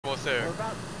almost there.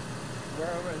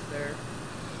 We're almost there.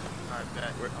 Alright,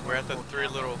 bet. We're at the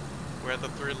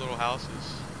three little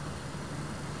houses.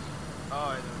 Oh, I know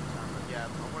what you're talking about. Yeah,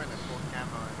 I'm wearing the full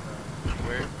camo and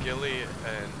Wear ghillie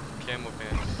and camo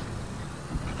pants.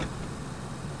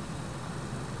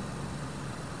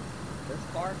 This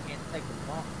car can't take a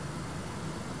bump.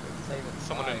 It's saving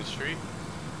Someone in the lives. street.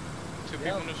 Two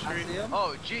people in the I street. see 'em.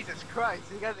 Oh, Jesus Christ,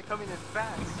 you guys are coming in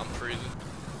fast. I'm freezing.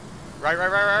 Right.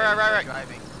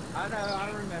 Driving. I know, I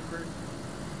remember.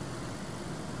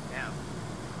 Damn.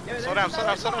 Yo, Slow there's down.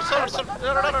 another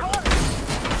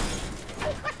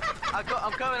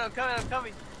car. I'm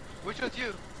coming. Which one's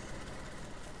you?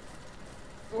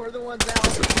 We're the ones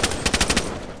out.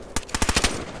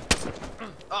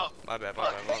 Oh. My bad.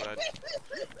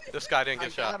 This guy didn't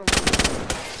get shot.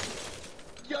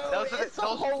 Yo, it's a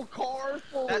whole car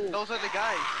full. Those are the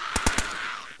guys.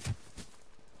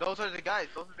 Those are the guys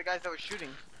that were shooting.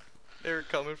 They were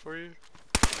coming for you.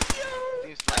 Yo,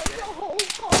 Seems that's like a it. whole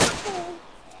car full.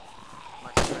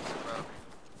 My suppressor broke.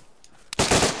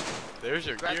 There's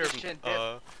your Grab gear. the chin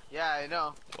dip. Yeah, I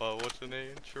know. Well, what's the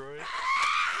name? Troy?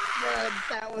 Man,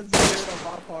 that was weird on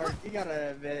my part. You gotta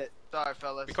admit. Sorry,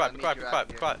 fellas. Be quiet.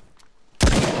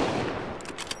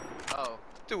 Oh.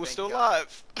 Dude, we're Thank still God.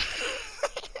 alive.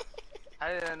 How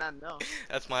did I not know?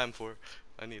 That's my M4.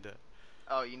 I need that.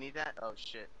 Oh, you need that? Oh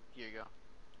shit. Here you go.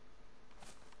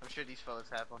 I'm sure these fellas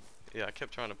have one. Yeah, I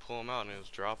kept trying to pull him out and it was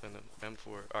dropping the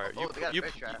M4. Alright, Oh, they got a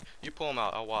fish trap. you pull him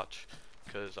out. I'll watch.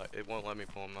 Because it won't let me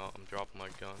pull him out. I'm dropping my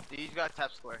gun. These got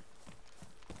tap square.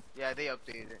 Yeah, they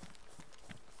updated it.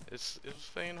 It's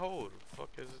feign hold. The fuck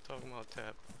is it talking about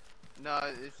tap? No,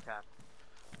 it's tap.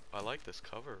 I like this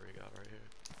cover we got right here.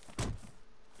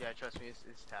 Yeah, trust me,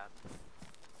 it's tap.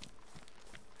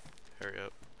 Hurry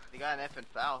up. They got an effing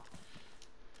foul.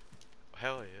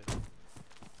 Hell yeah.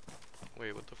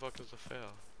 Wait, what the fuck is the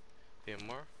fail? The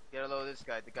MR? Get a load of this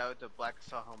guy, the guy with the black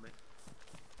assault helmet.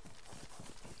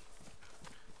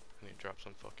 I need to drop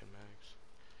some fucking mags.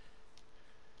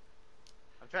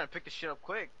 I'm trying to pick this shit up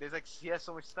quick. He has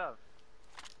so much stuff.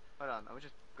 Hold on, I'm gonna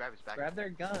just grab his backpack. Grab their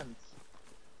guns.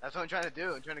 That's what I'm trying to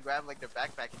do. I'm trying to grab like their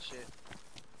backpack and shit.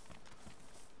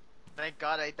 Thank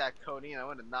God I ate that codeine. I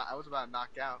was about to knock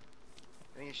out.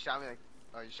 And he shot me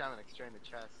straight in the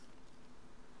chest.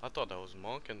 I thought that was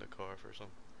Monk in the car for some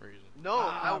reason. No,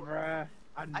 Bruh.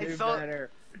 I knew saw- better.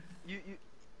 You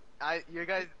guys,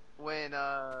 when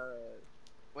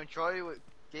Troy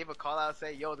gave a call out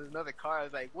saying, "Yo, there's another car," I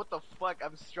was like, "What the fuck?"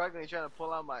 I'm struggling trying to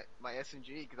pull out my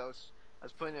SMG because I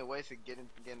was putting it away to get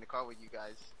in the car with you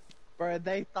guys. Bruh,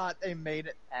 they thought they made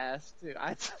it past too.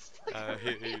 I just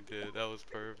He did. That was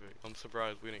perfect. I'm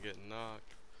surprised we didn't get knocked.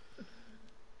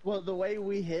 Well, the way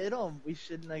we hit them, we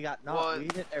shouldn't have got knocked. Well, We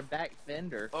hit their back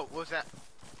fender. Oh, what was that?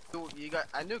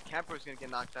 I knew Camper was gonna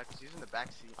get knocked out because he was in the back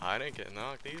seat. I didn't get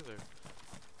knocked either.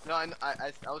 No,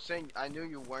 I was saying I knew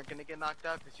you weren't gonna get knocked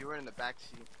out because you were in the back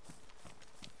seat.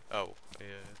 Oh, yeah.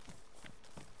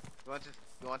 You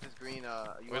want this green?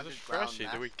 Where's this freshie?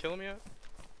 Did we kill him yet?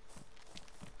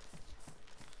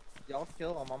 Y'all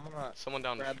kill them. I'm gonna Someone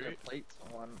down the grab their street? plates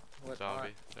on whatnot.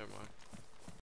 Zombie. Never mind.